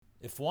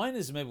If wine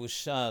is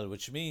Mebushal,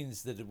 which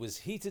means that it was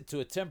heated to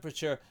a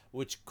temperature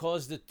which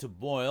caused it to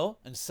boil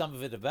and some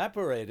of it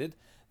evaporated,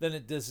 then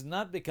it does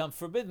not become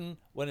forbidden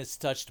when it's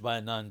touched by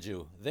a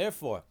non-Jew.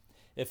 Therefore,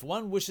 if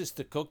one wishes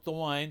to cook the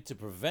wine to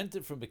prevent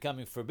it from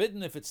becoming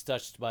forbidden if it's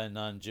touched by a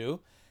non-Jew,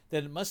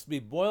 then it must be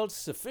boiled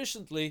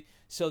sufficiently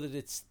so that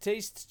its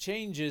taste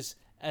changes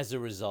as a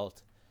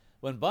result.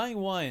 When buying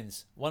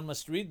wines, one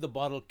must read the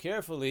bottle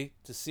carefully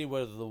to see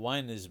whether the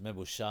wine is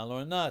Mebushal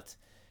or not.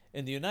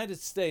 In the United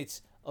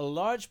States, a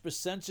large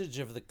percentage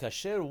of the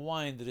kasher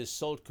wine that is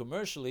sold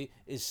commercially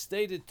is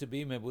stated to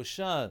be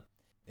Mebushal.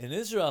 In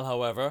Israel,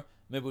 however,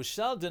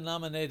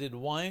 Mebushal-denominated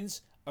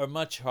wines are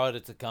much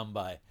harder to come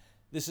by.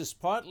 This is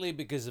partly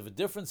because of a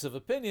difference of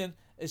opinion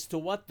as to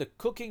what the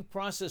cooking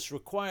process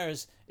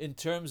requires in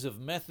terms of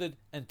method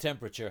and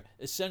temperature,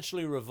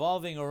 essentially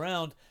revolving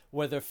around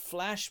whether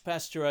flash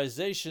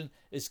pasteurization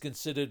is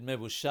considered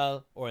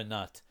Mebushal or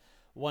not.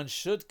 One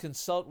should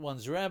consult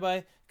one's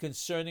rabbi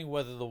concerning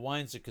whether the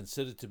wines are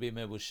considered to be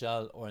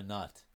Mebushal or not.